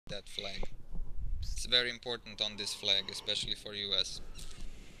that flag. It's very important on this flag, especially for US.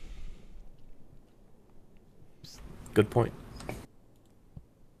 Good point.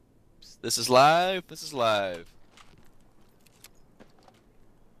 This is live. This is live.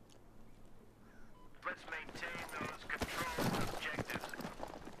 Let's maintain those controlled objectives.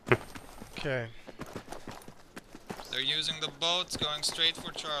 Okay. They're using the boats, going straight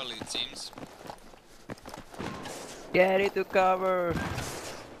for Charlie, it seems. Get it to cover.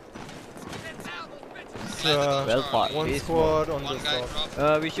 Well fought. One This squad on One the guy south.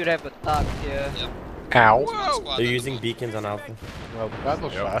 dropped. We should have attacked here. Yep. Ow. One squad They're on the using boat. beacons on Alpha. Well, that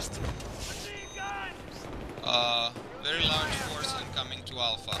was fast. Very large force incoming to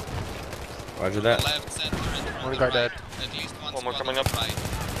Alpha. Roger The that. left, center, and from One the guy right. dead. At least one One more squad coming on the up. right.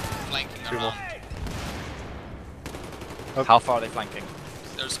 Flanking Two more. around. How far are they flanking?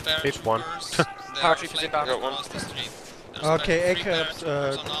 There's Hit one. paratroopers. They are Paratroopers flanking inbound. Got one. across the street. There's Okay, three ACABs,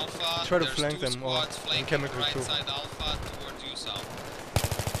 paratroopers on Alpha. try to There's flank two them, or squads in flanking chemical right too. side Alpha towards you south.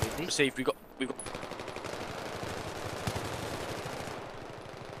 Receive. We got.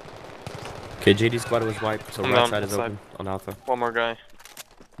 Okay, JD squad was wiped, so I'm right down, side is side. open on Alpha. One more guy.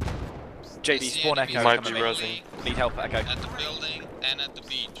 JD See spawn enemies echo Might coming be in. resing. Need help at echo. At the building and at the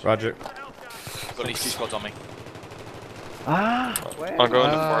beach. Roger. Got at least 2 squads on me. Ah, where? I'll go in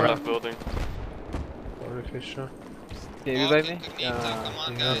the far Ah. left building. Sorry, Fisher. Okay, revive me. Incognito, come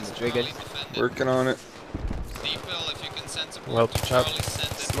on yeah. guys, Very Charlie good. defend it. Working on it. Deep hill, if you can send support Well, to Charlie,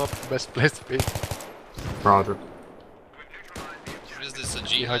 send It's it. not the best place to be. Roger. What is this, a Behind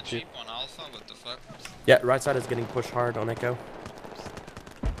jihad you. jeep on Alpha? What the fuck? Yeah, right side is getting pushed hard on Echo.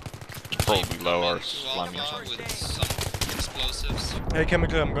 Probably Jeep low or coming to slamming or Alpha something. with some explosives. Hey,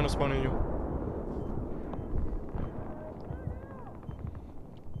 chemical, I'm gonna spawn on you.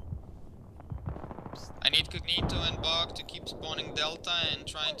 I need Cognito and Bog to keep spawning Delta and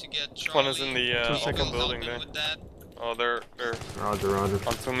trying to get Charlie. One is in the 2 Alpha seconds. building Helping there. with that. Oh, they're Roger, roger.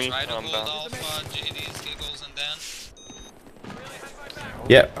 onto me. Try to I'm hold down. Alpha, JD's, Giggles, and Dan.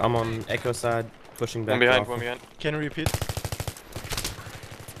 Yeah, I'm on Echo side, pushing back One behind, off. one behind. Can you repeat?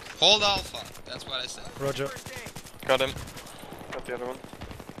 Hold Alpha, that's what I said. Roger. Got him. Got the other one.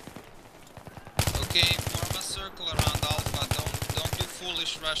 Okay, form a circle around Alpha, don't do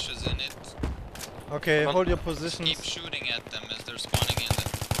foolish rushes in it. Okay, hold your Keep positions. shooting at them as they're spawning in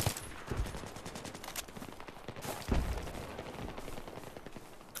them.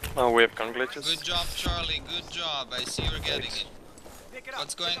 Oh, we have gun glitches. Good job, Charlie, good job. I see you're getting it.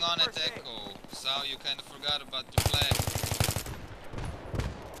 What's going on at Echo? Sao, you kind of forgot about the flag.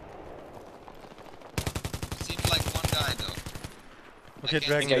 Seems like one guy though. Okay, I can't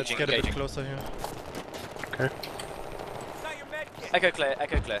Dragon, see let's one. get a bit Engaging. closer here. Okay. Echo clear.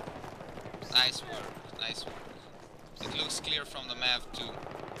 Echo clear. Nice work, nice work. It looks clear from the map too.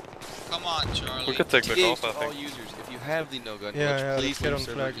 Come on, Charlie. We could take the TH golf, to I all think. users, if you have the no gun Yeah, glitch, yeah, please let's get leave on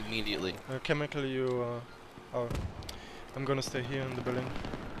server flag. immediately. Chemical, you, oh. I'm gonna stay here in the building.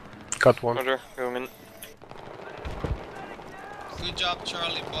 Got one. Roger, going in. Good job,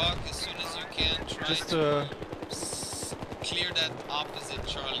 Charlie. Bog, as soon as you can, try Just, to clear that opposite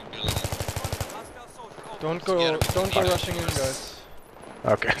Charlie building. don't Together go, with don't go Cognito, rushing in, of course. guys.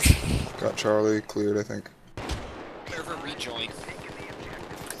 Okay. Got Charlie cleared, I think. Server rejoin.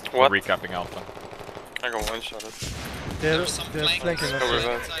 What? Recapping Alpha. I got one shot it. They're There's some flanking flanking us. Over right?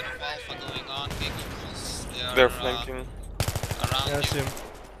 there. inside of Alpha going on. Giggles, They're flanking. Around Yeah, I see you. him.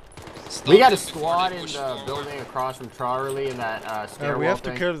 Stop We got a them before squad they in push the forward. building across from Charlie in that stairwell We have to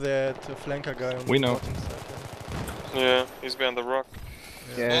thing. kill that flanker guy on We the know. bottom side. Yeah, he's behind the rock.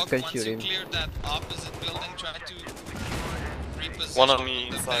 Yeah, Bog, can once shoot you him. clear that opposite building, try to reposition One on me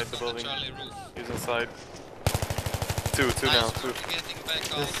them inside back the on building. Charlie roof. He's inside. Two Nice now, work, two. you're getting back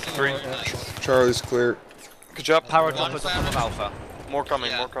This Alpha. three. Nice. Charlie's clear. Good job. Power One droppers on top of Alpha. More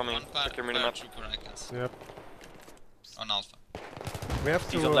coming, Yeah, more coming. one Check your minimap. paratrooper I can see. Yep. On Alpha. We have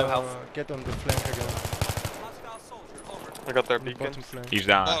He's to on low health. get on the flank again. I got their On the beacon. bottom flank. He's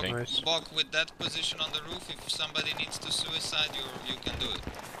down, Bog, Nice. Bog, with that position on the roof, if somebody needs to suicide, you can do it.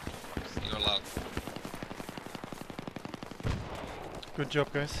 You're allowed. Good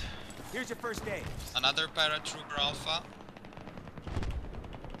job, guys. Here's your first aid. Another paratrooper Alpha.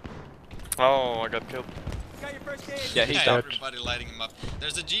 Oh, I got killed. Got your first aid. Yeah, he's Hey, down. everybody lighting him up.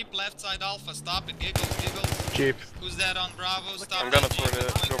 There's a jeep left side Alpha. Stop it, Giggles. Jeep. Who's that on Bravo? Stop I'm gonna that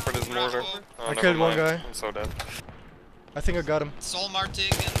jeep. go for this mortar. Bravo. Oh, I never killed one mind. guy. I'm so dead. I think I got him. Sol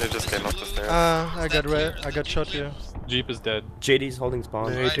Martig and They just came up the Blue. stairs. I Is got that clear? red. Is I the got jeep shot clear? here. Jeep is dead. JD's holding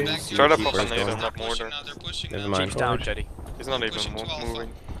spawn. Yeah, Right it back is. to Try to your pop a position. nade on They're that pushing mortar. now, they're pushing Never now. mind. Jeep's down, Jetty. He's not even Pushing to Alpha.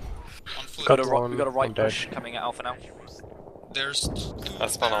 moving. On foot. Got We got a one, right I'm dead. push coming at Alpha now. There's two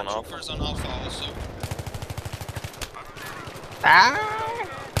That's not on Alpha. paratroopers on Alpha also.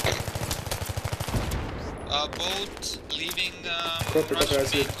 Boat leaving Russian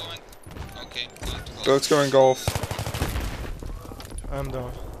main going. Okay, going to Gulf. Boat's going Gulf. I'm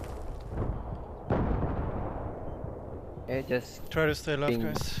down. Yeah, just Try to stay left, Ping.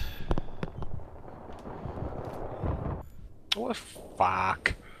 guys. What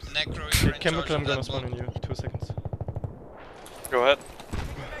fuck? Necro, you're in Chemical, charge I'm of gonna that spawn boat. on you. 2 seconds. Go ahead.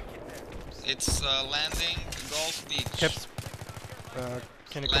 It's landing Gulf Beach. Caps.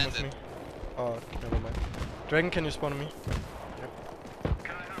 Can you come with me? Landed. Oh, never mind. Dragon, can you spawn on me?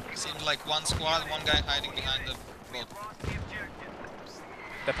 Seems like one squad, one guy hiding behind the boat.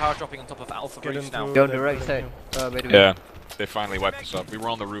 They're power dropping on top of Alpha Get roofs into now. go on that the right building side. here. By the way. Yeah, they finally wiped us up. We were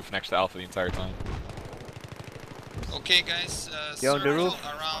on the roof next to Alpha the entire time. Okay guys, You're on the circle roof.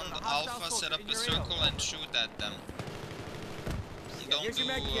 around Alpha, set up a circle and shoot at them. Don't do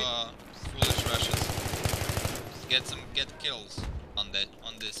foolish rushes. Get kills on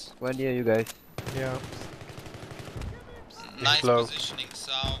this. One near you guys. Yeah. Nice low. positioning,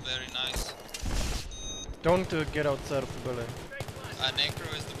 Sao, very nice. Don't get outside of the building.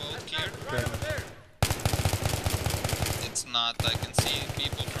 Necro, is the boat cleared? Dragon. It's not, I can see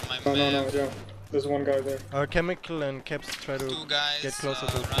people from my No, map. yeah. There's one guy there. Chemical and Caps try to Two guys get closer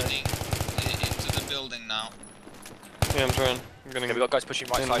to the plane. running into the building now. Yeah, I'm trying. I'm getting Okay, we got guys pushing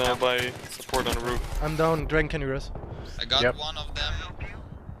right in side now. by support on the roof. I'm down. Dragon, can you rest? I got Yep. one of them.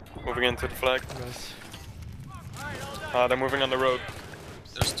 Moving into the flag. Nice. They're moving on the road.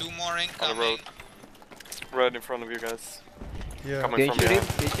 There's two more On the incoming. road. Right in front of you guys. Yeah. Coming Can you from shoot him?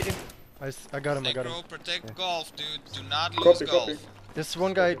 behind. Can you shoot him? I got him. I got him. Necro, protect Golf, dude. Do not lose Copy, Golf. copy. There's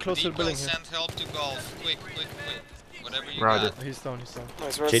one guy close to the People building here. send help to Golf. Quick. Whatever you Roger. got. He's down. He's down.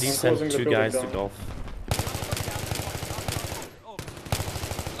 Nice rest. JD I'm sent closing the 2 building guys to down. Gulf.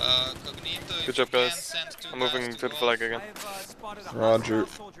 Cognito, if Good job, you can, guys. send two I'm guys moving to the Gulf. flag again. Roger.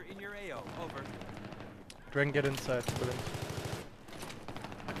 Dragon, get inside the building.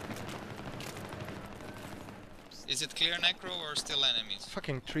 Is it clear, Necro, or still enemies?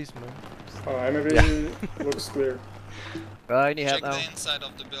 Fucking trees, man. Maybe looks clear. I need help Check now. the inside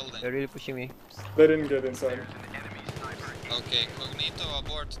of the building. They're really pushing me. They didn't get inside. Okay, Cognito,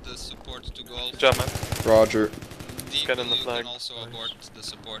 abort the support to Golf. Good job, man. Roger. Deep Get in the you flag. can also abort the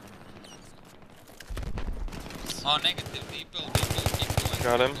support. Oh, negative. People keep going.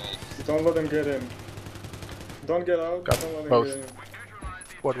 Got to him. Golf. Don't let them get in. Don't get out. Got don't let both. them get in.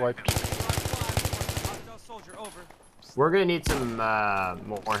 Squad wiped. We're gonna need some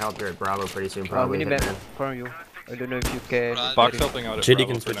more help here at Bravo pretty soon, probably. Minivan Hitman. from you. I don't know if you can. Roger. Fox helping out at JD Bravo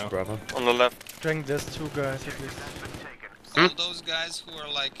can for switch now. to Bravo. On the left. Dragon, there's 2 guys at least. All those guys who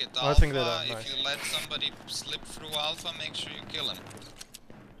are like at I Alpha, think they're done, if nice. you let somebody slip through Alpha, make sure you kill him.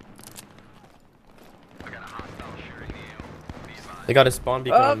 They got a spawn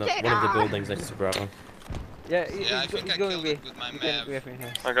beacon on Okay. one of the buildings next to Bravo. Yeah, Yeah, I think I going killed away. it with my You Mav. can go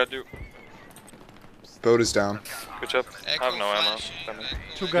here. I got you. Boat is down. Good job. Echo I have no ammo. flashing, Damn it. Echo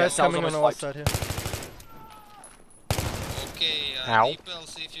 2 Echo. guys Sounds coming on almost our wiped. side here. Okay, Ow. Meeple,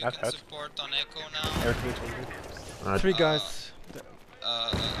 see if you That can hurt. support on Echo now. Airfield. 3 guys.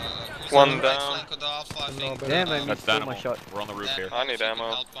 Who's One on the right down. flank of the Alpha, I No, think. but- Damn, I That's missed so Danimal. much shot. We're on the roof Dan, here. I need if you can ammo.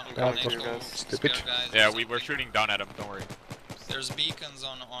 help on I'm coming Echo, to you guys. scare Stupid. guys or Yeah, we're something. shooting down at him. Don't worry. There's beacons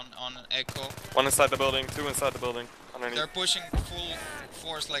on Echo. One inside the building, 2 inside the building. Underneath. They're pushing full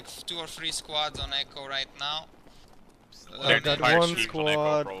force, like 2 or 3 squads on Echo right now. They're Got entire 1 teams on Echo,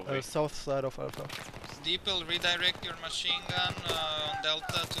 squad probably. south side of Alpha. Deeple, redirect your machine gun on Delta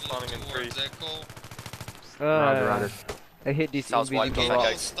to look Spawning in towards Echo. Roger, roger. I hate these Sounds white, invisible okay. Eagle,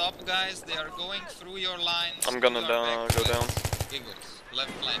 rocks. stop guys, they are going through your lines. I'm gonna to down, our back go down. west. Eagles,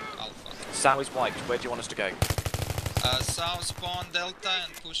 left flank, Alpha. Sao is wiped. Where do you want us to go? South spawn Delta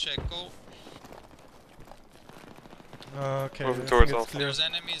and push Echo. Okay, Moving I towards think it's Alpha. clear. There's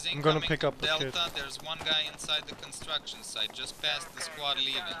enemies I'm incoming gonna pick to up the Delta. kid. There's one guy inside the construction site, just past the squad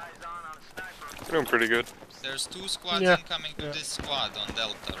leaving. We're doing pretty good. There's 2 squads Yeah. incoming to Yeah. this squad on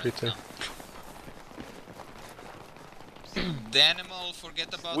Delta right Pretty. now. Danimal,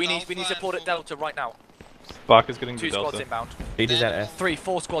 forget about We Alpha need and support at focus- Delta right now. Bark is getting 2 squads inbound. JD's at F. 3,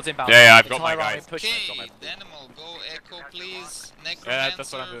 4 squads inbound. Yeah, yeah, I've got Entire my army guys. pushing us on Okay, it. Danimal, go Echo please. Yeah,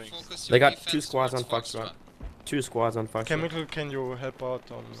 that's what I'm Necromancer, doing. focus They your got 2 defense squads on towards Foxtrot. 2 squads on Foxtrot. Chemical, can you help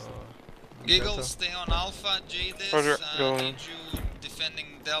out on Giggle, Delta? stay on Alpha, Jadis, Roger, go. need you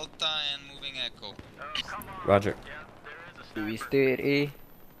defending Delta and moving Echo. Roger. Do we stay at A?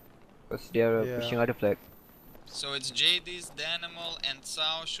 Because they are Yeah. pushing other flag. So it's Jadis, Danimal and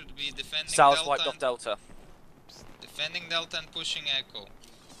Sao should be defending Sao's Delta wiped off and Delta. defending Defending Delta and pushing Echo.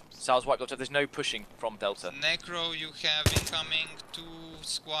 Sal's wiped Delta. There's no pushing from Delta. Necro, you have incoming 2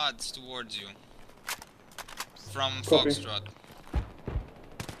 squads towards you. From Copy. Foxtrot.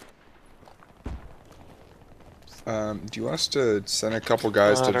 Do you want us to send a couple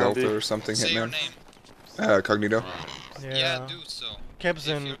guys to that'll Delta be- or something, Say your Hitman? name. Cognito. Yeah, do so. Cabs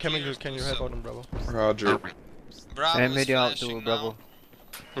If and you're Chemical, curious, can do you help so. out on Bravo? Roger. Bravo And is media out flashing to Bravo. now.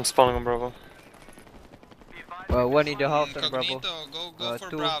 I'm spawning on Bravo. One in the house on Bravo. Cognito, go for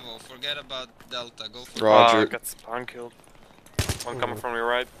 2. Bravo. Forget about Delta. Go for Roger. Got spawn killed. One coming from your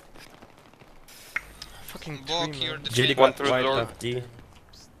right. Fucking Bok, tree, you're man. JD defending. One got through the wiped door. off D.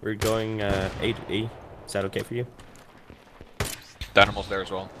 We're going A to E. Is that okay for you? Dynamos there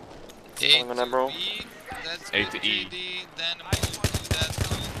as well. A Spawning on to Emerald. B. That's A good, to E. JD. Then move to that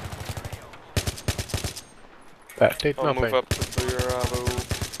too. That did I'll move nothing. up to Bravo.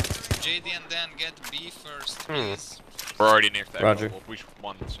 JD and then get B first, please. We're already near that. Roger. We'll push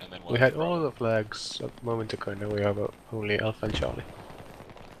once and then we'll. We had Bravo. all the flags a moment ago, now we have only Alpha and Charlie.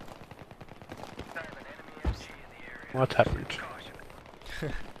 What happened?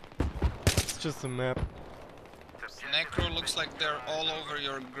 It's just a map. Necro looks like they're all over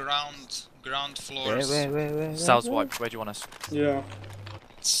your ground floors. Where? Sal's wiped. Where do you want us? Yeah.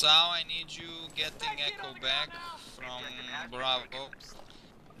 Sao, I need you getting Echo back from Bravo.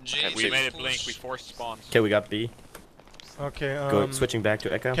 JD, We made it blink. push. We forced spawns. Okay, we got B. Okay, Switching back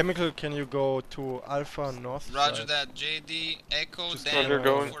to Echo. Chemical, can you go to Alpha North Roger side? that, JD, Echo, Just then Roger,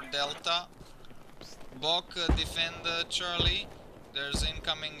 going. for Delta. Bok, defend Charlie. There's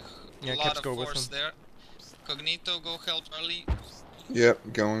incoming Yeah, lot Caps of go with force him. there. Cognito, go help Charlie.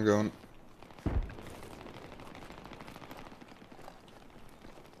 Yep, going.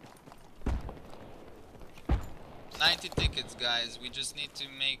 90 tickets, guys. We just need to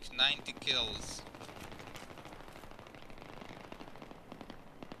make 90 kills.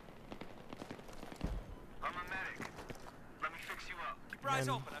 I'm a medic. Let me fix you up.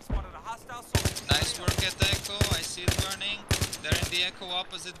 Man. Nice work at Echo. I see it burning. They're in the Echo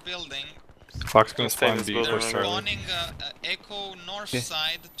opposite building. Fox gonna stay in this building. They're Right now. spawning Echo north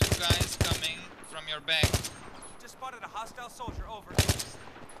side. 2 guys coming from your back. Just spotted a hostile soldier. Over.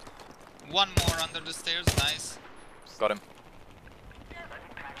 1 more under the stairs. Nice. Got him.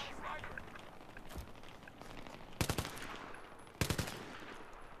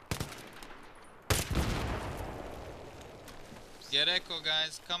 Get Echo,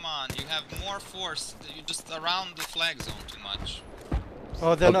 guys. Come on. You have more force. You just around the flag zone too much.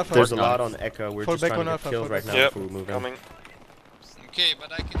 Oh, they're Alpha. There's a lot on Echo. We're Fall just back trying on to Alpha, get kills fall right back. now Yep, before we move in. coming. Okay,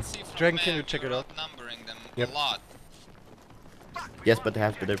 but I can see from Dragon, the can you map check you're it out? outnumbering them Yep. a lot. Yes, but they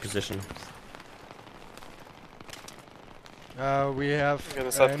have their position. We have Get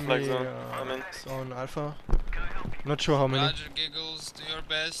us out the flag enemy zone. I'm in. on Alpha. Not sure how many. Roger, Giggles, do your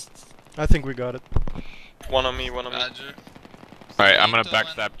best. I think we got it. One on me, one on me. Roger. Alright, I'm gonna Cognito and-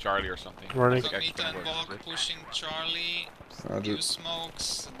 backstab Charlie or something. Running. I think Cognito extra and works, Bog right? pushing Charlie. Roger. New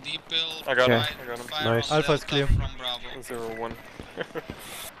smokes, D-pill, I got him, right, I got him. fire Nice. on Alpha is Delta clear. from Bravo. 0-1.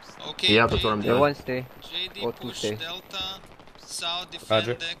 Okay, Yeah, that's what I'm The doing. one stay. JD Or two push stay. Delta, South defend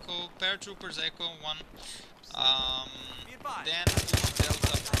Roger. Echo, paratroopers Echo 1. Then push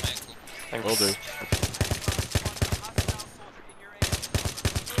Delta from Echo. Thanks. Will do.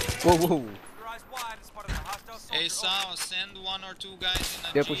 Whoa. Hey Sao, send 1 or 2 guys in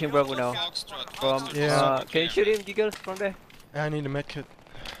a They're jeep pushing Bravo to now. Foxtrot. From Foxtrot Yeah. is can you clear. shoot him, Giggles, from there? I need a medkit.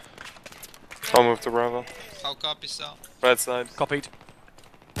 I'll move to Bravo. How copy Sao? Right side. Copied.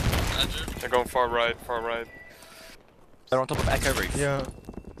 Roger. They're going far right, far right. They're on top of Echo roof. Yeah,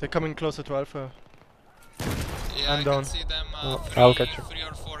 they're coming closer to Alpha. Yeah, I'm I down. can see them. I'll catch you. 3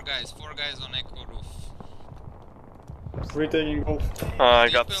 or 4 guys. 4 guys on Echo roof. Retaking both. I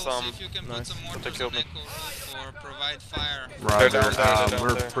got D-pill, some. see if you can put Nice. some They mortars killed on me. Echo roof or provide fire. Roger. They're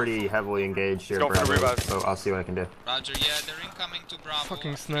We're there. pretty heavily engaged here, Let's go for the Bravo, revive. so I'll see what I can do. Roger, yeah, they're incoming to Bravo.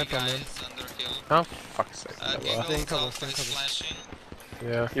 Fucking 3 sniper, man. guys under hill. Oh, fuck's sake. Giggles, Stay in cover, Alpha stay in is cover. flashing.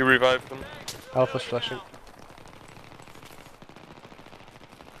 Yeah, You revived them. Alpha's flashing.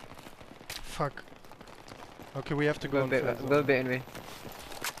 Fuck. Okay, we have to go Go on back, flag zone. go back anyway.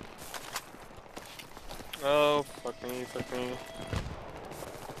 Oh, fuck me.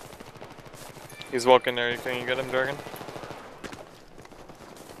 He's walking there. Can you get him, Dragon?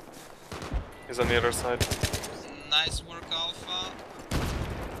 He's on the other side. Nice work, Alpha.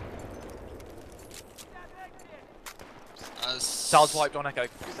 Sal's wiped on Echo.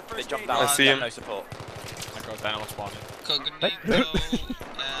 They jumped out. I see him. No support. Echo, Dynamo spawned in.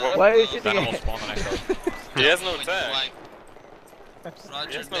 Cognito. Why are you shooting Dynamo at spawned on Echo. He has no Point tag. wipe. He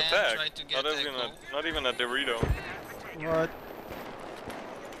Roger, has no Dan, tag. try to get Echo. Not even a Dorito. What?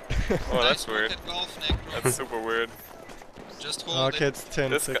 Oh, that's Nice work weird. at golf, Necro. That's super weird. Just hold Okay, it. it's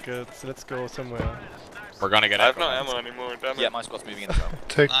 10 This guy- seconds. Let's go somewhere. We're gonna get I have echo. no ammo anymore, damn it. Yeah, my squad's moving in as well.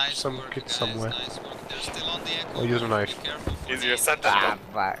 Take Nice some work, kit guys, somewhere. Nice work. They're still on the echo. Or use a Be knife. careful for Easier the said than Ah, done.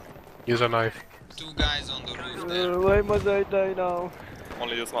 fuck. Use a knife. 2 guys on the roof there. Why must I die now?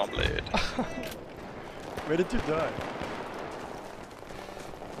 Only use one blade. Where did you die?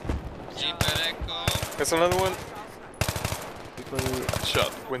 Jeep at echo. There's another one. People...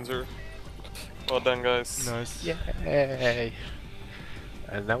 Shot, Windsor. Well done, guys. Nice. Yay!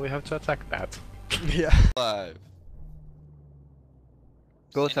 And now we have to attack that. Yeah.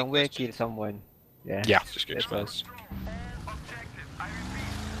 Go Any somewhere, questions? kill someone. Yeah. Yeah. Just get That's exposed.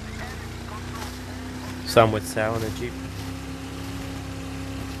 Some with Sal and a Jeep.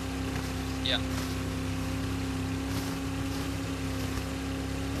 Yeah.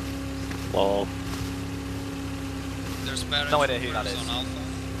 Lol. There's parents No idea who that is. on Alpha.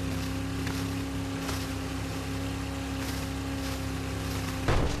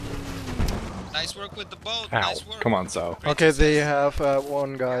 Nice work with the boat. Ow. Nice work. Come on, Sal. Okay, they have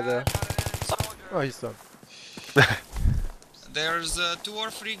one guy there. Oh, he's done. There's 2 or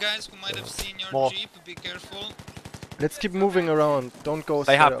 3 guys who might have seen your More. Jeep. Be careful. Let's keep moving around. Don't go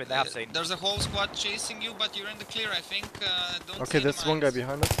They straight have up. been, they have seen. There's a whole squad chasing you, but you're in the clear, I think. Don't Okay, see there's the one guy mines.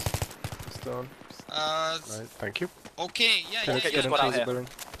 behind us. He's down. Nice. Thank you. Okay, yeah, Okay, let's get get your into squad out the here. building.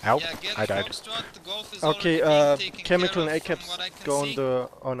 Ow. Yeah, get I died. Foxtrot. The golf is Okay, already being taken Chemical care and of from ACAPs what I can go on see. the...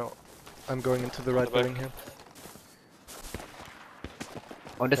 Oh no. I'm going into the right the back. building here.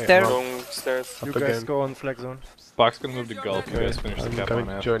 On the Hey, stairs? Going stairs. You Up guys again. go on flag zone. Fox gonna move to Gulf. You guys finish the I'm cap going on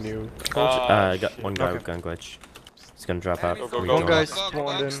to that. join you. I got one guy Okay. with gun glitch. He's gonna drop out. Go, go, We go. One go guy out.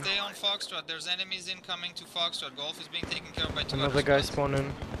 spawned in. Stay on Foxtrot. There's enemies incoming to Foxtrot. Golf is being taken care of by 2 Another other guy squads. spawned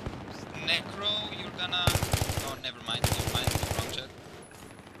in. Necro, you're gonna... Oh, never mind. Wrong chat.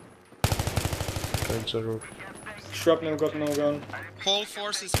 Going to the roof. Shrapnel got no gun. Whole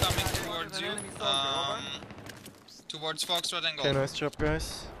force is coming towards you. Towards Foxtrot and Golf. Okay, nice job,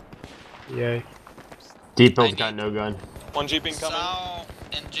 guys. Yay. Depot's got no gun. One Jeep incoming. Sao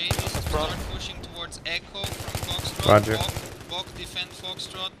and JD start pushing towards Echo from Foxtrot. Roger. Bok defend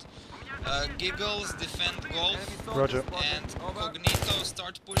Foxtrot. Giggles defend Golf. Roger. And Cognito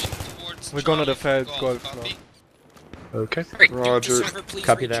start pushing towards We're gonna Charlie defend from Golf Copy. Okay. Roger.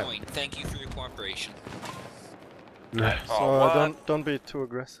 Copy that. Thank you for your cooperation. So don't be too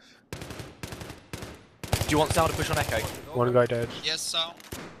aggressive. Do you want Sal to push on Echo? One guy dead. Yes, Sao.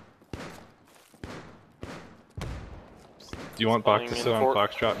 Do you want Bach to Spawning sit in on fort.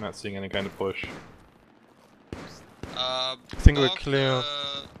 Foxtrot, not seeing any kind of push? I think we're Bok, clear.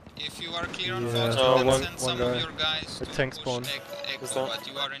 If you are clear on Yeah. Foxtrot, then One send some guy. of your guys A to tank push spawn. Echo, Is that- but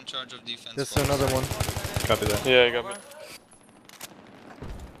you are in charge of defense. There's Fox. another one. Copy that. Yeah, you got me.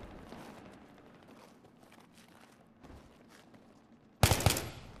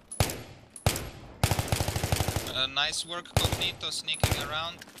 Nice work, Cognito, sneaking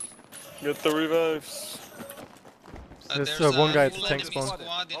around. Get the revives. There's There's one guy at full the tank enemy spawn.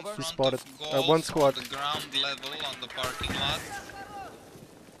 squad in He front spotted. of Golf One squad. on the ground level on the parking lot.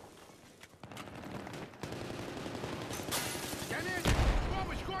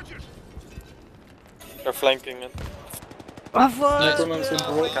 They're flanking it. Oh fuck! Necromancer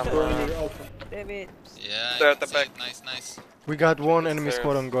burning your alpha. Damn it. Yeah, They're I at the can see it. back. Nice, nice. We got one enemy Stairs.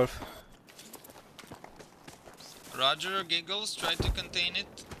 squad on Golf. Roger, Giggles, try to contain it.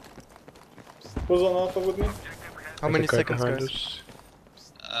 Who's on alpha with me? How many There's a guy seconds, behind guys? us.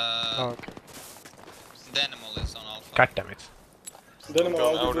 Oh, okay. Danimal is on Alpha. God damn it. Dynamo,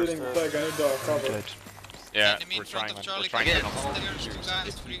 Going I'll be outer bleeding stairs. flag. I need the cover. Dead. Yeah, Enemy we're in front trying. of Charlie. We're trying Get to get on all upstairs, the 2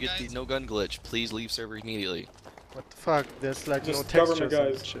 guys, 3 guys. no gun glitch, please leave server immediately. What the fuck? There's like Just no cover me, textures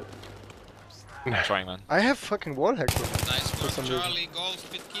and guys. shit. I'm trying, man. I have fucking wall hack. Nice work, some reason. Charlie. Golf,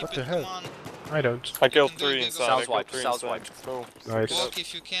 but keep What it, the hell? come on. I don't. I killed can do 3 it, inside. Sal's I killed wiped, 3 Sal's inside. wiped. Go. Nice. Walk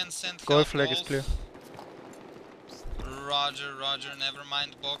if you can, send Golf help, flag is Golf. clear. Roger, Roger, never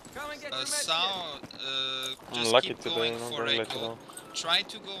mind, Bok. Sao, just Lucky keep today, going not for going later Echo. on. Try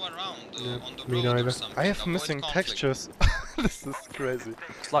to go around on the me road or neither. something. I have Avoid missing conflict. textures. This is crazy.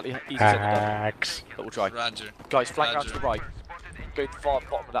 Slightly easier said than done, Hacks. but we'll try. Roger. Guys, flank round to Roger. the right. Go to the far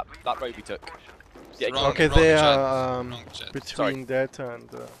bottom of that road we took. Yeah, Wrong. Okay, they chat. are Wrong chat. between Delta and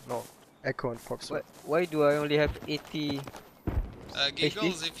no Echo and Fox. Why do I only have 80?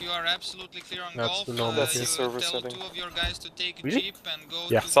 Giggles, if you are absolutely clear on That's golf, the normal That's you the server tell setting. 2 of your guys to take a Really? jeep and go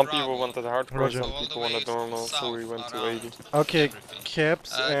Yeah. to Some Bravo. people wanted hardcore, Roger. some All the people way wanted normal, so south, we went to around 80. Okay, everything.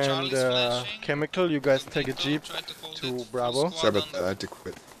 Caps and Charlie's flashing. Chemical, you guys take a Cognito, jeep try to hold to it. Full Bravo. squad Sorry on about the- that. I had to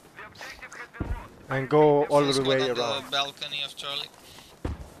quit. And go all Full the squad way on around. the balcony of Charlie.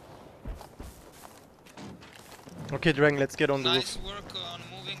 Okay, Dragon, let's get on the Nice roof. work on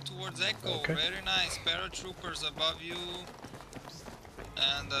moving towards Echo. Okay. Very nice. Paratroopers above you.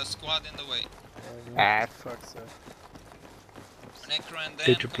 And a squad in the way. Ah, Fuck, sir. Necro and Did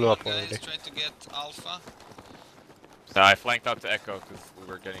Dan, you come blow on up guys, already? try to get Alpha. No, I flanked out to Echo because we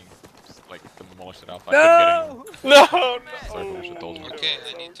were getting like demolished at Alpha. I No! couldn't get No! anyone. So I finished with those ones. Okay,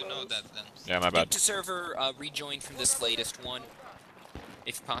 I need to know that then. Yeah, my bad. Need to server rejoin from this latest one,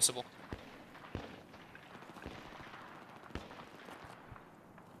 if possible.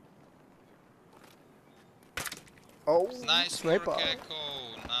 Oh, Nice sniper. work,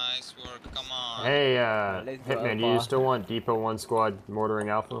 Echo. Nice work, come on. Hey, let's go Hitman, do you Alpha. still want Depot 1 squad mortaring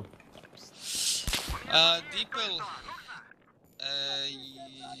Alpha? Deeple.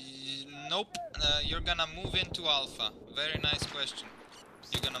 Nope. You're gonna move into Alpha. Very nice question.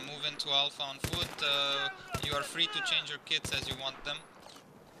 You're gonna move into Alpha on foot. You are free to change your kits as you want them.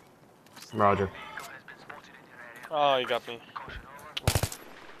 Roger. Oh, you got me.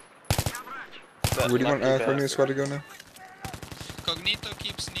 Where do you want Cognito Squad to go now? Cognito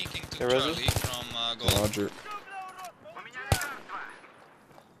keeps sneaking to Here is Charlie from Gold. Roger.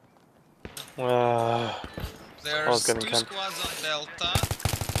 There's was getting 2 camped. squads on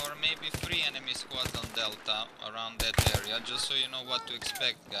Delta, or maybe 3 enemy squads on Delta around that area, just so you know what to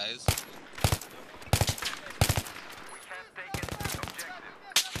expect, guys.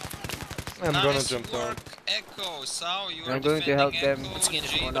 I'm gonna Nice jump down. work, Echo. Sao, you are I'm going to help defending them. Echo. Once again,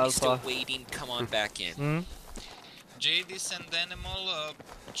 if on anybody's still Alpha. waiting, come on back in. Hmm? Jadis and Animal,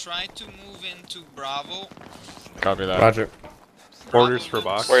 try to move into Bravo. Copy that. Roger. Orders Bravo for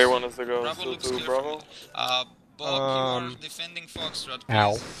box. Where you want us to go? Bravo To looks clear Bravo? from Bog, you are defending Foxtrot, please.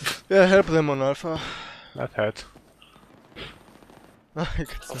 Ow. Yeah, help them on Alpha. That hurt.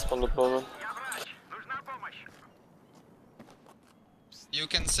 That's from deployment. You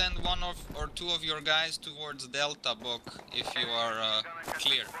can send one or 2 of your guys towards Delta, Bok, if you are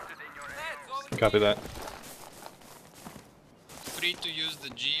clear. Copy that. Free to use the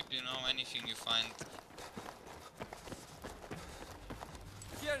jeep, you know, anything you find.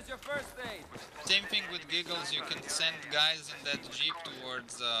 Here's your first aid. Same thing with Giggles, you can send guys in that jeep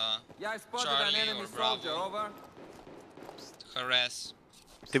towards Yeah, I spotted Charlie an enemy or soldier. Bravo. Over. Oh, Harass.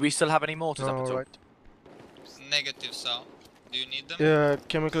 Do we still have any mortars up at all? Alright. Negative, Sal. Do you need them? Yeah,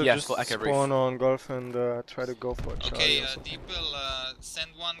 Chemical Yes, just for Echo Reef. spawn on Golf and try to go for Charlie. Okay, or something. Deeple,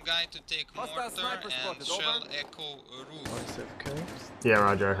 send one guy to take Hostile mortar sniper and spotted, shell over. Echo roof. Nice, okay. Yeah,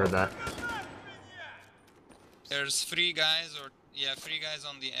 Roger, I heard that. There's 3 guys, or yeah, 3 guys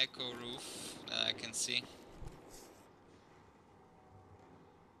on the Echo roof that I can see.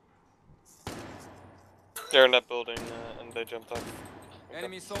 They're in that building and they jumped up.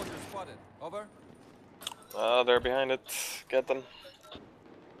 Enemy soldier spotted. Over. They're behind it. Get them.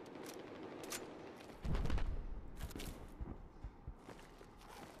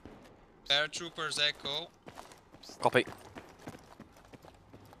 Paratroopers Echo. Copy.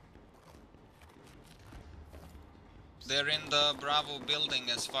 They're in the Bravo building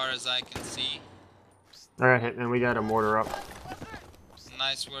as far as I can see. Alright, Hitman, we got a mortar up.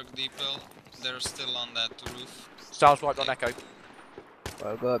 Nice work, Deeple. They're still on that roof. Styles right on Echo.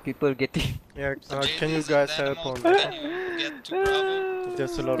 Well, got people getting. Yeah, can you JDs guys and help on Animal, that? can you get to Bravo?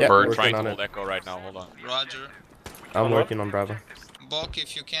 There's a lot Yeah, of We're working trying to on hold it. Echo right now. Hold on. Roger. I'm working on Bravo. Bok,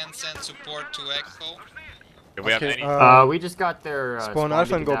 if you can send support to Echo. Do we have Okay, any? We just got their spawn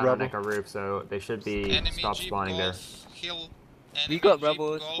Alpha and go beacon down on Bravo. Echo Roof, so they should be Enemy stop Jeep spawning there. Golf Hill. We Enemy got Jeep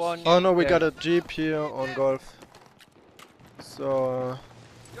Bravo Golf spawn. Hill. Oh no, we Yeah. got a jeep here on Golf. So,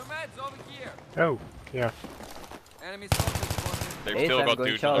 Your meds over here. Oh, yeah. Enemy soldier spotted. They've Hey, still I'm got going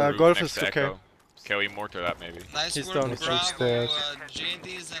dudes on Charlie. the roof Golf next is to okay. Echo. Can we mortar that maybe? Nice He's work, down, Bravo. he's upstairs.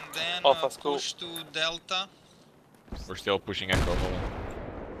 JDs and then Oh, that's cool. push to Delta. We're still pushing Echo. Hold on.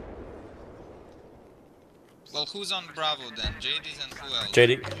 Well, who's on Bravo then? JDs and who else?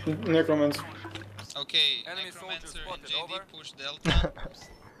 JD. Necromancer. Okay, Enemy soldier Necromancer and spotted, JD over. push Delta.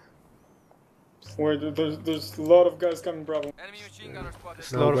 Wait, there's a lot of guys coming Bravo. Enemy machine gunner spotted.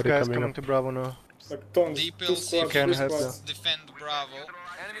 there's a lot of Nobody guys coming coming up. to Bravo now. Like tons. Deeple, 2 see if squads, Can 3 help squads. defend Bravo.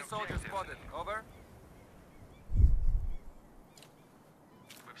 Enemy soldier spotted. Over.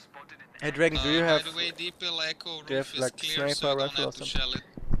 Hey Dragon, do you have? By the way, Deeple Echo do you roof have, is like, clear, so sniper don't rifle have or to shell it.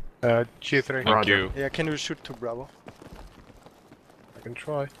 G3. Thank Roger. you. Yeah, can you shoot to Bravo? I can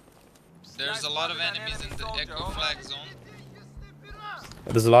try. There's a lot of enemies in the Echo flag zone.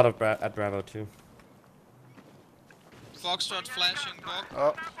 There's a lot of at Bravo too. Foxtrot flashing Bok.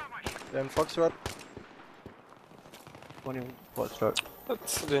 Oh, then Foxtrot. Spawning Foxtrot.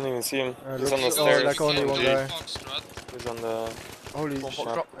 Didn't even see him. He's on looks the stairs. like only one guy. He's on the... Holy One shit,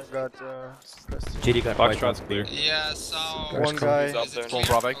 shot. I got pressed. JD got white on clear. Yeah, so One guy. is it Spawn clear?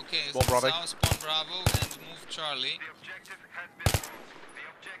 Bravo. Okay, Spawn Bravo. South spawn Bravo and move Charlie.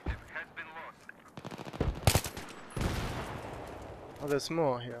 Oh, there's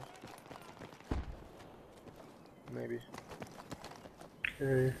more here. Maybe.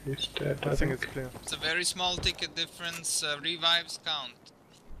 Okay, he's dead. I think it's clear. It's a very small ticket difference. Revives count.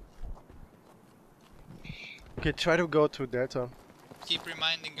 Okay, try to go to Delta. Keep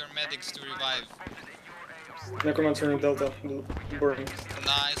reminding your medics to revive. Necromancer in Delta. Burning.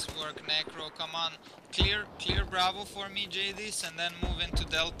 Nice work, Necro. Come on, clear Bravo for me, JDs, and then move into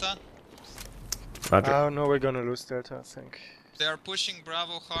Delta. Roger. Oh no, we're gonna lose Delta, I think. They are pushing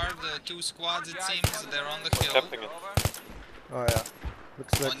Bravo hard. 2 squads, it seems. They're on the hill. Capping it. Oh yeah.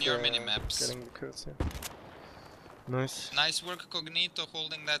 Looks like On your minimaps. getting the kills here. Nice. Nice work, Cognito,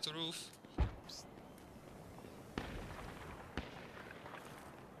 holding that roof.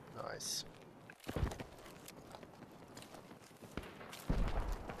 Nice.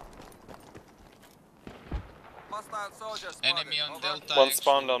 Enemy on Delta. One actually.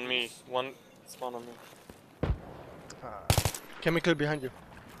 spawned on me. One spawned on me. Chemical behind you.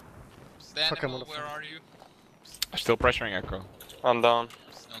 The Fuck, I'm animal, on the where phone. are you? Still pressuring Echo. I'm down.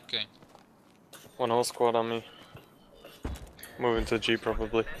 Okay. One whole squad on me. Moving to G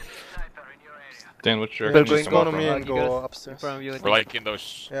probably. Dan, what's your We're actual going spot to me from? and go upstairs. We're like in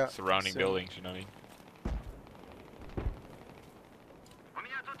those Yeah, surrounding so- buildings, you know what I mean?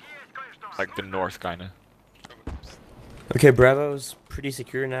 Like the north, kinda. Okay, Bravo's pretty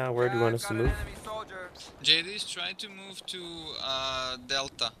secure now. Where do you want us to move? JDs, try to move to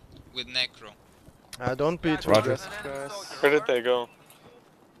Delta with Necro. Don't be too Roger. aggressive, guys. Where did they go?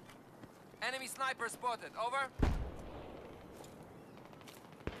 Enemy sniper spotted. Over.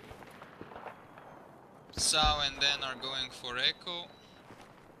 Sao and then are going for Echo.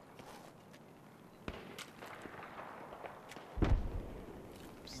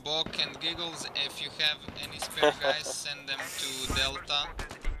 Bok and Giggles, if you have any spare guys, send them to Delta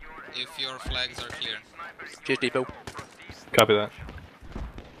if your flags are clear. Cheers, Depot. Copy that.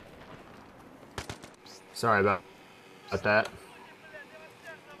 Sorry about that.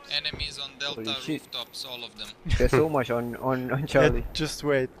 Enemies on Delta Holy shit. rooftops, all of them. There's so much on Charlie. Yeah, just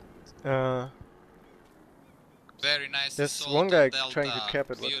wait. Very nice. There's assault one on guy Delta. trying to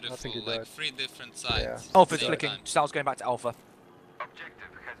cap it, but I Beautiful, think he like died. 3 different sides. Yeah. Alpha's Same flicking. time. Sal's going back to Alpha.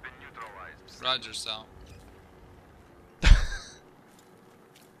 Roger, Sal.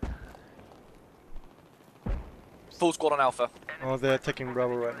 Full squad on Alpha. Oh, they're attacking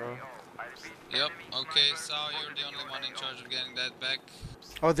Bravo right now. Yep, okay, Sal, you're the only one in charge of getting that back.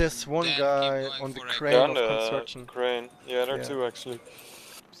 Oh, there's one Dan, keep guy going on the for crane They're of on the construction. crane. Yeah, there are Yeah. 2 actually.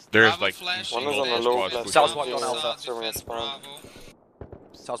 There's Bravo like flashing, One is on the dash low defense platform. Sal's Bravo, wiped on Sal Alpha. Serving at defense spawn. Bravo.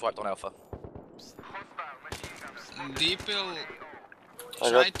 Sal's wiped on Alpha. Deepill, I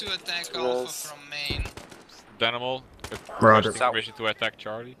try got to attack 2 Alpha res. from main. Danimal. Roger. Permission to attack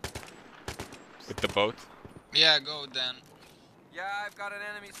Charlie. With the boat. Yeah, go Dan. Yeah, I've got an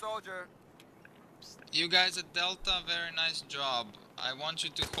enemy soldier. You guys at Delta, very nice job. I want you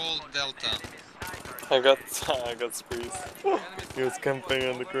to hold Delta. I got squeezed. He was camping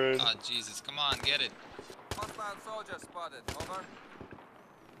on the crane. Ah, Jesus, come on, get it. Hostile soldier spotted. Over.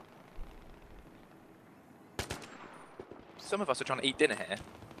 Some of us are trying to eat dinner here.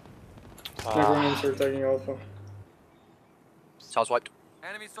 Necromancer taking Alpha. Sal's wiped.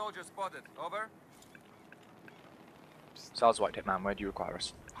 Enemy soldier spotted. Over. Sal's wiped it, man. Where do you require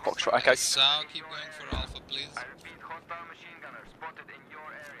us? Foxtrot, okay. Sal, keep going for Alpha, please. I repeat, hostile machine gunner spotted in your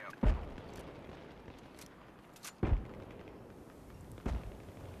area.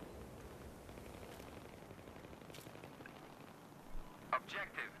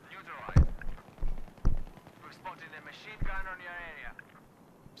 Objective neutralized. We've spotted a machine gun on your area.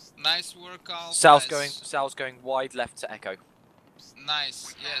 Nice work, Alpha. Sal's going wide left to Echo.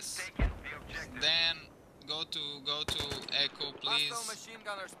 Nice, yes. Then go to Echo, Hostile please. machine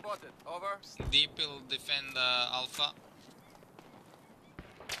gunner spotted. Over. Deepill defend Alpha.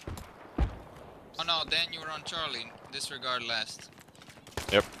 Oh no, then you were on Charlie. Disregard last.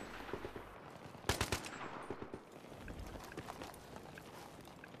 Yep.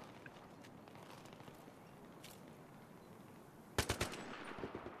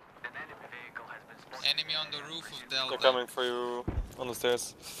 Enemy on the roof of They're Delta. coming for you on the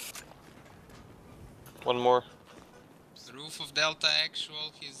stairs. One more. Roof of Delta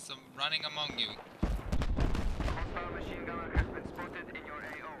actual, he's running among you. Hostile machine gunner has been spotted in your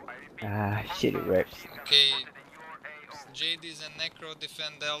AO. I repeat, Shit, it wrecked. Okay, JD's and Necro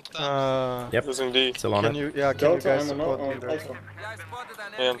defend Delta. Yep. Losing D. Still on Can it. you, yeah, can Delta, you guys I'm support on me there? Alpha.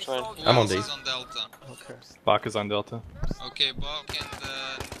 Yeah, I'm trying. Who I'm on else D. is on Delta? Okay. Bach is on Delta. Okay, Bok and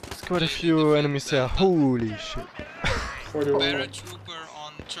There's quite a JD few defend enemies there. Delta. Holy shit. 41. Paratrooper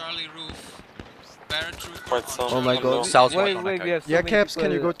on Charlie roof. Paratrooper Quite on some. Oh my Charlie god. roof. Sal's Wait, right on wait, Echo. we have so Yeah, many Caps,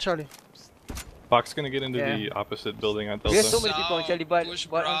 can you people. go Charlie? Bach's gonna get into Yeah. the opposite building at We have so Delta. many people on South, Charlie, but push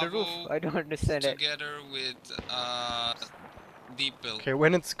on the roof. Bravo I don't understand that. Together with Deep Bill. Okay,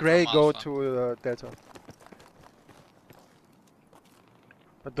 when it's grey, From go Alpha. to Delta.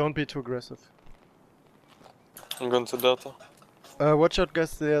 But don't be too aggressive. I'm going to Delta. Watch out,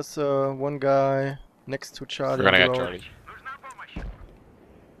 guys. There's one guy next to Charlie. We're gonna on the get road. Charlie.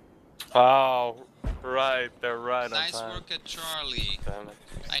 Oh, right, they're right Nice on time. work at Charlie. Damn it.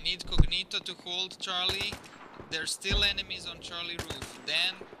 I need Cognito to hold Charlie. There's still enemies on Charlie roof.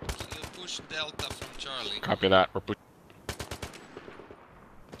 Then push Delta from Charlie. Copy that. We're pushing.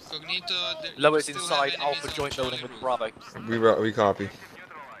 Cognito, there, Lowest you still inside have enemies Alpha on joint Charlie building with roof. Bravo. We copy.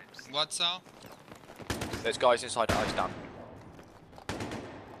 What's up? There's guys inside the ice dam.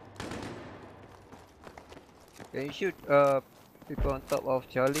 Can you shoot people on top of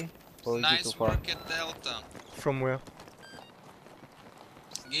Charlie? Or is it too Nice far? work at Delta. From where?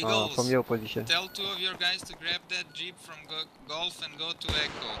 Giggles, From your position. tell two of your guys to grab that jeep from Golf and go to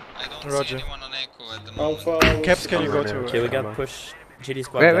Echo. I don't Roger. see anyone on Echo at the moment. Alpha. Caps, can you go to Okay, we Echo? got pushed. GD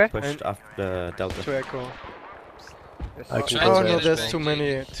squad Where? got pushed off the Delta. To Echo. I can Try go Oh to no, get there's it too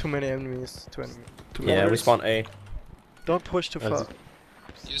back. many enemies. Yeah, we spawned A. Don't push too far.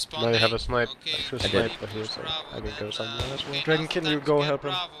 You spawn Now you A. have a snipe. Okay, Extra I did. sniper here, so Bravo, I can go then, somewhere as well. okay, Dragon, now's can the you time to go get help him?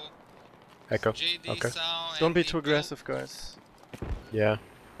 Bravo. Echo. JD, Okay. Sao, Don't and be too Deep Bill, aggressive, guys. Yeah.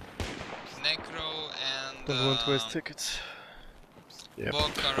 Necro and Don't want to waste tickets. Yeah.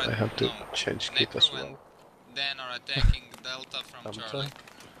 Bok are I at, have to no, change kit as Necro and well. Dan are attacking Delta from Sometimes. Charlie.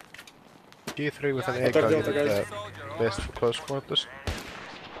 G3 with an Attack echo Delta, is guys. the best for close quarters.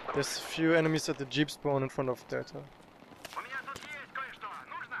 There's a few enemies at the jeep spawn in front of Delta.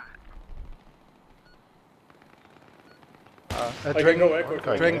 I can Dragon, go Echo.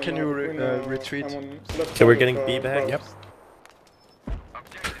 Okay. Dragon, can you I'm retreat? on left So we're side getting of, B back? Bravo. Yep.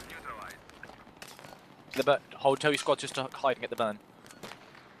 The whole tow squad just hiding at the burn.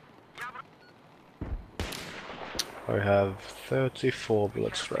 I have 34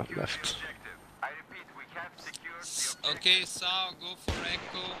 bullets left. Okay, Sao, go for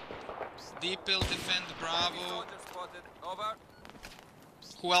Echo. Deep Bill defend Bravo.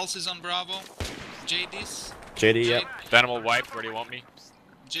 Who else is on Bravo? JD's? JD, yep. Danimal wiped. Where do you want me?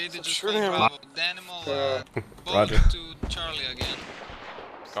 JD just Shoot hold him. Bravo. Danimal, both Roger. to Charlie again.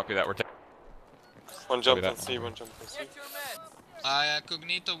 Copy that. We're taking. One jump that. and C, one jump and C.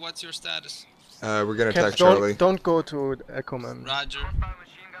 Cognito, what's your status? We're gonna Caps, attack Charlie. don't go to Echo, man. Roger.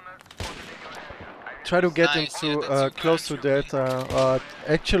 Try to get Nice, into yeah, that's your close to paratrooper. Delta.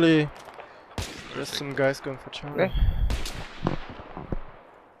 Actually, there's Perfect. some guys going for Charlie. Where?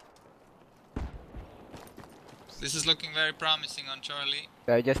 This is looking very promising on Charlie.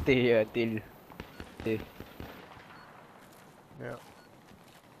 I just stay here till. Yeah.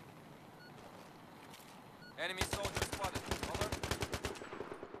 Enemy soldier spotted. Over.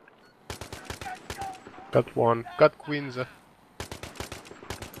 Got one. Got Queens.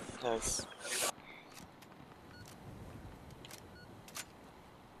 Nice.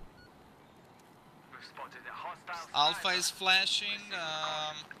 Alpha is flashing.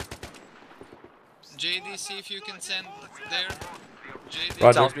 JD, see if you can send there. JD.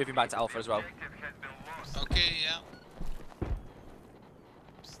 Roger. Sal's moving back to Alpha as well. Okay, yeah.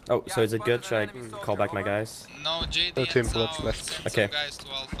 Oh, so is it good? Should I call back my guys? No, JD 13 and bullets Sao left. send Okay. some guys to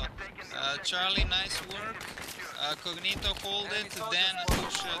Alpha. Charlie, nice work. Cognito, hold it, then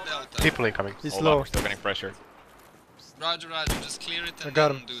push Delta. People incoming. He's Hold on. low. We're still getting pressure. Roger, Roger, just clear it and got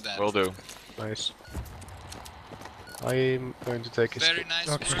then him. do that. Will do. Nice. I'm going to take his Very kit. nice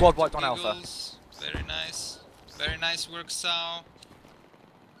Okay. work. Squad wiped on Alpha. Giggles. Very nice. Very nice work, Sao.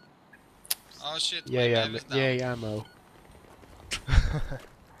 Oh shit, my Yay, guy was down. yay ammo.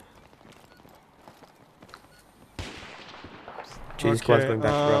 GD squad's going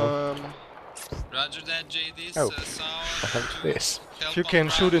back to Bravo. Roger that, JD. Oh, Sao. I have this. Help If you on can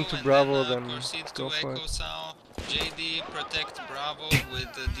shoot into and Bravo, then, then proceed go to for Echo it. Sao. JD, protect Bravo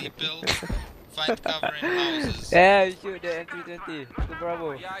with the deep bill. Find cover in houses. Yeah, you shoot the M320. To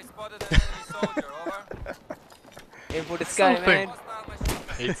Bravo. Yeah, I spotted an enemy soldier. Over. Aim for the sky, Something. man.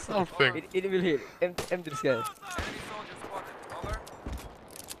 It's something. It will hit. Aim to the sky. Enemy soldier spotted. Over.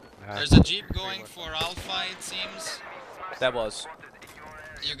 There's a jeep going for Alpha, it seems. There was.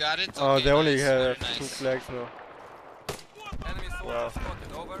 You got it? Oh, Okay, they only nice, have very 2 nice. flags now. Wow.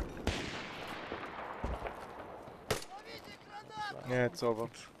 Yeah, it's over.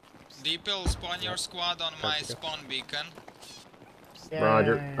 Deepill, spawn your squad on my spawn beacon.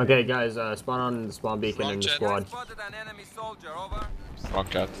 Roger. Okay, guys, spawn on the spawn beacon Wrong and the jet. squad. Wrong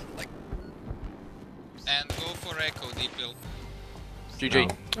jet. And go for Echo, Deepill.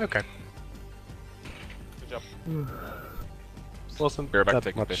 GG. Okay. Good job. Wasn't We're back that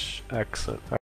taking much accent.